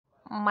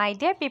My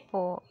dear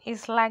people,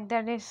 it's like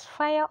there is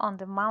fire on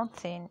the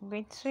mountain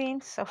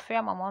between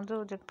SOPHIA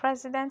MOMODU, the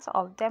president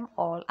of them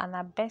all, and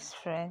her best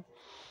friend,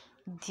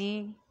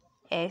 DSF.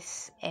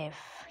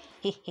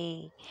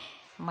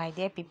 My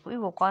dear people, we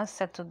will go and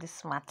settle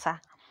this matter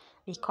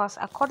because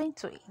according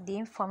to the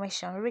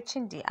information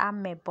reaching the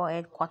army boy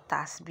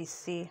headquarters, we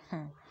say,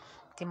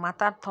 the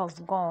matter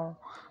tough gone.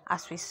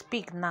 As we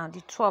speak now,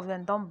 the two of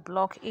them don't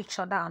block each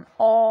other on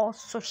all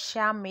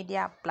social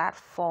media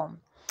platforms.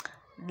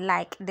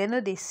 Like they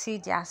know they see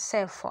their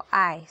self for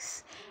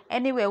eyes.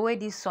 Anyway, where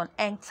this one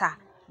enter,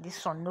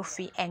 this one no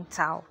fit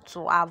enter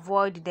to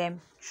avoid them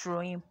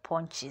throwing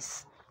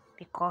punches,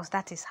 because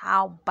that is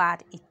how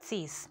bad it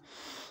is.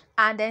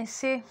 And then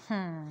say,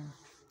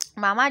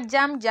 Mama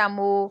Jam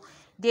Jamo,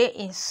 they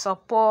in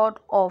support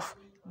of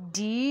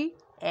DSF.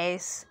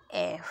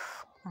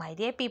 My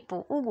dear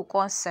people, who go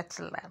come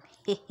settle them?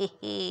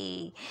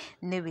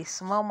 No be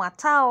small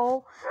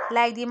matter.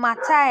 Like the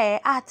matter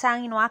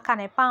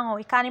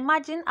you can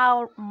imagine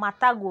how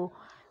matter go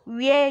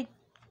where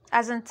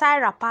as in tie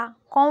wrapper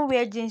come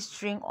wear jeans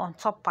string on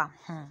top am.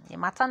 The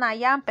matter na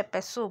yam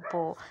pepper soup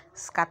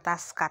scatter.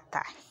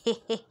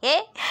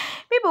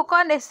 People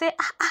come they say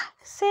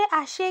say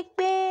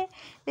ashekpe,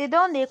 they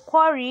don't they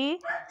quarry,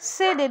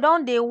 say they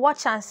don't they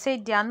watch and say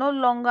they are no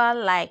longer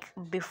like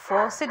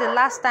before. Say the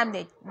last time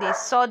they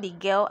saw the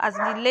girl as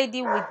the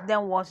lady with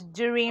them was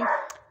during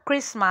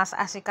Christmas.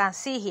 As you can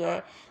see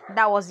here,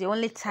 that was the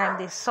only time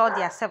they saw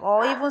themselves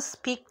or even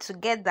speak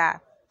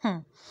together.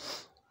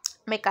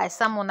 Make I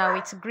summon her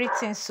with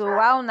greetings. So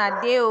how na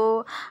dey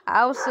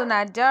I also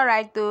na dey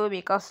right though,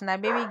 because na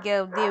baby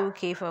girl dey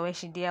okay for where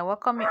she dey. I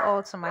welcome you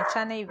all to my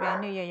channel. If you are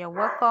new here, you're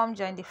welcome.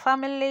 Join the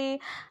family.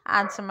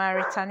 And to my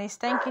returnees,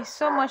 thank you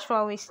so much for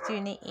always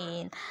tuning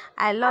in.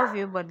 I love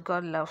you, but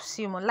God loves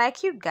you more.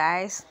 Like you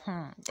guys,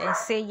 they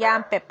say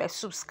yam pepper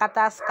soup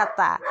scatter.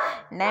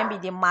 Then be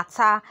the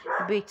matter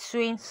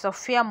between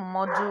SOPHIA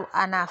MOMODU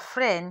and her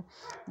friend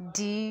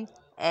DSF.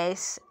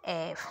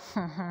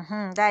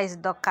 That is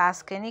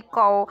Dorcas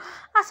Keniko.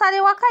 As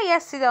I waka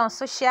yesterday on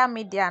social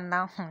media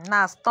now,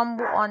 I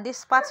stumble on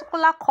this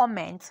particular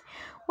comment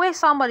where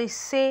somebody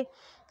say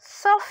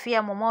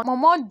SOPHIA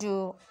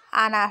MOMODU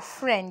and her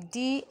friend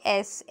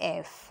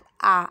DSF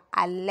are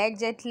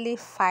allegedly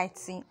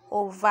fighting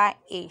over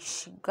a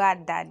sugar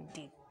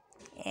daddy.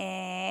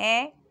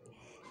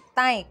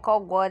 Thank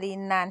God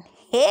in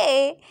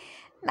hey.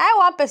 Now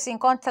one person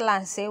come tell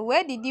and say,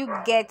 where did you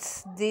get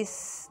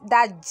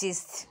that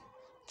gist?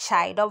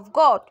 Child of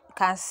God. You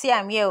can see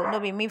I'm here, no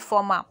be me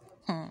former.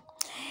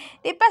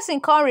 The person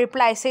come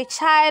reply, say,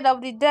 child of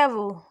the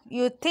devil,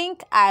 you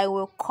think I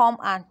will come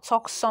and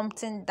talk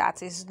something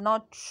that is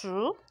not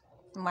true?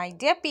 My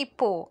dear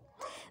people,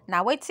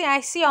 now waiting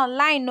I see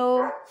online,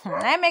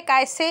 I make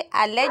I say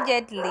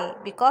allegedly,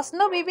 because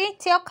no baby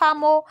tell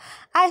camo.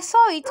 I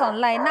saw it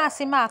online. Now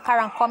see my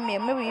car come here.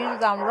 Maybe you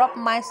can rub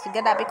minds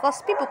together,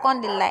 because people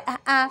can't like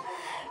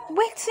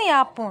waiting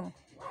happen.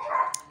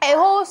 A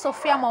whole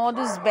SOPHIA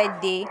MOMODU's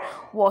birthday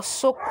was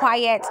so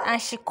quiet,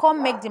 and she can't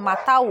make the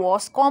matter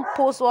worse. Can't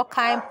post what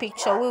kind of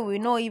picture where we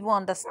don't even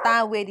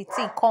understand where the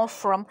thing come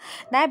from.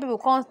 Now people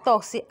can't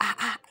talk, say,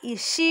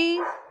 is she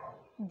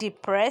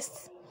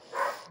depressed?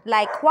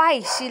 Like, why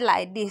is she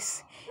like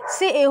this?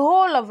 Say a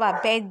whole of her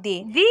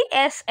birthday,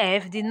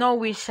 DSF did not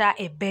wish her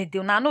a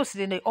birthday. Now, I know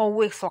they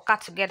always work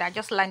together.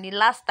 Just like the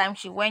last time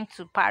she went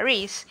to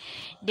Paris,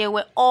 they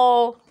were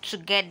all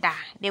together.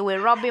 They were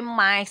rubbing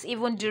minds,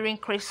 even during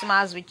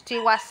Christmas with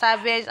Tiwa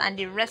Savage and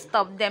the rest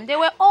of them. They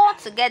were all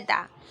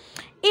together.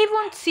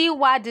 Even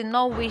Tiwa did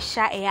not wish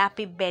her a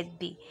happy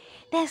birthday.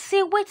 They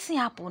say, what's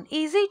happened?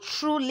 Is it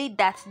truly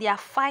that they are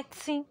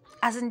fighting,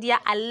 as in they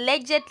are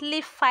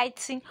allegedly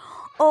fighting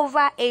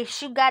over a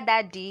sugar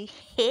daddy?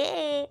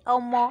 Hey,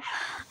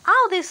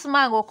 how this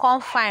man will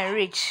come find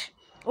rich?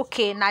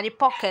 Okay, now the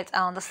pocket,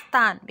 I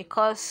understand,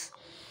 because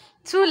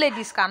two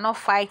ladies cannot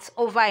fight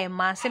over a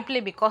man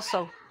simply because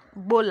of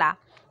bola.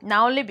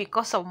 Now only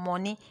because of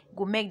money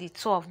go make the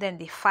two of them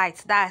they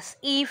fight. That's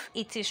if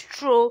it is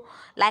true.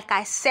 Like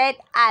I said,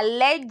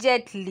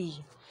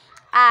 allegedly,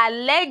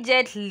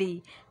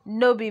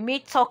 no be me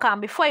talking.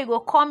 Before you go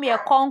come here,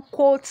 come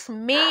quote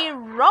me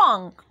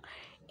wrong.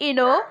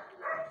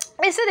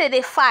 They say that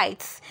they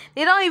fight.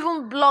 They don't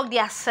even block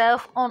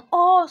themselves on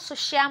all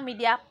social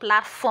media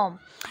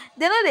platforms.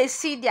 They know they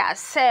see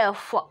themselves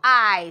for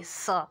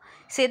eyes.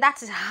 Say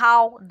that is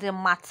how the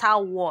matter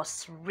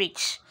was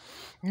reached.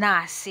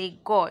 Now say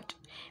God,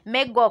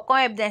 make God come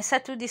help them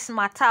settle this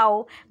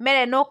matter. May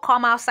they no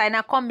come outside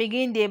and come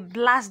begin they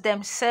blast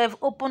themselves,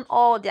 open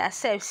all their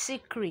self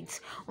secrets.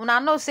 Una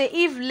know say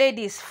if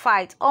ladies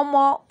fight,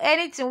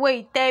 anything where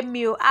you tell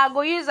me, I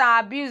go use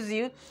and abuse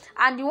you,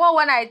 and the one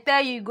when I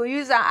tell you, go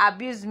use and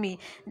abuse me.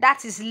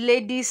 That is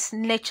ladies'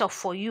 nature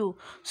for you.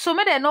 So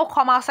may they no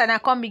come outside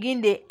and come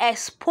begin they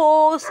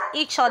expose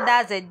each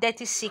other's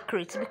dirty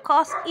secrets,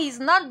 because it's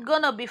not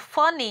gonna be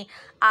funny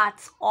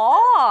at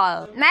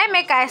all. Now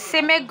make I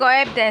say make go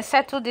help them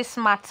settle this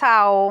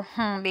matter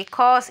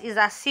because it's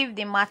as if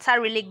the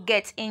matter really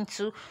gets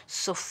into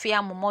Sophia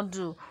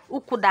MOMODU.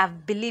 Who could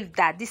have believed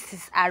that this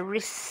is a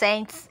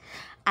recent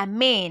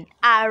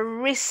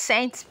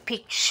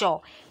picture,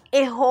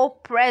 a whole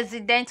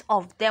president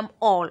of them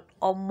all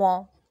or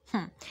more.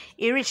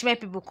 It reach many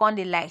people come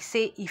dey like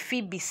say if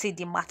it be say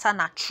the matter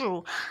not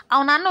true.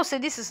 And I know say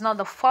this is not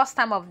the first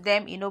time of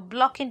them,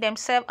 blocking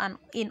themselves and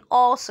in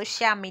all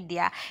social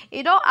media.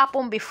 It don't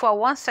happen before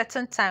one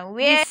certain time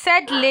where the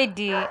said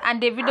lady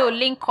and Davido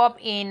link up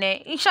in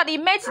short, he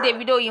met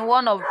Davido in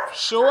one of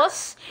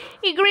shows.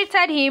 He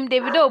greeted him,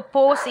 Davido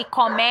post a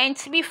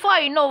comment before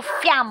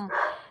fiam.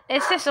 They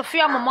say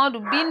Sophia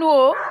MOMODU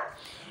Bino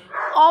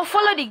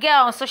unfollow the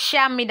girl on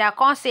social media,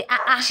 can't say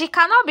she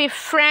cannot be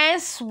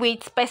friends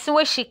with person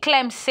where she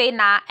claims say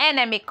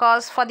enemy,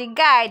 because for the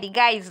guy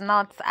is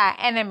not an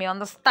enemy,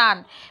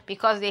 understand,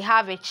 because they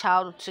have a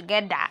child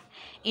together.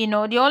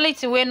 The only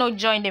thing we no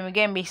join them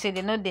again be say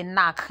they know they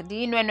knack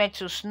the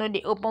to know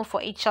they open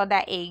for each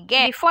other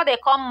again before they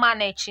come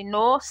manage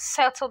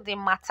settle the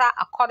matter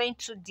according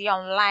to the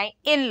online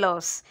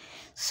in-laws.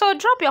 So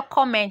drop your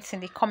comments in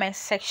the comment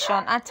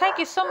section, and thank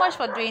you so much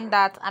for doing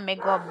that, and may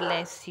God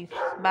bless you.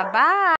 Bye bye.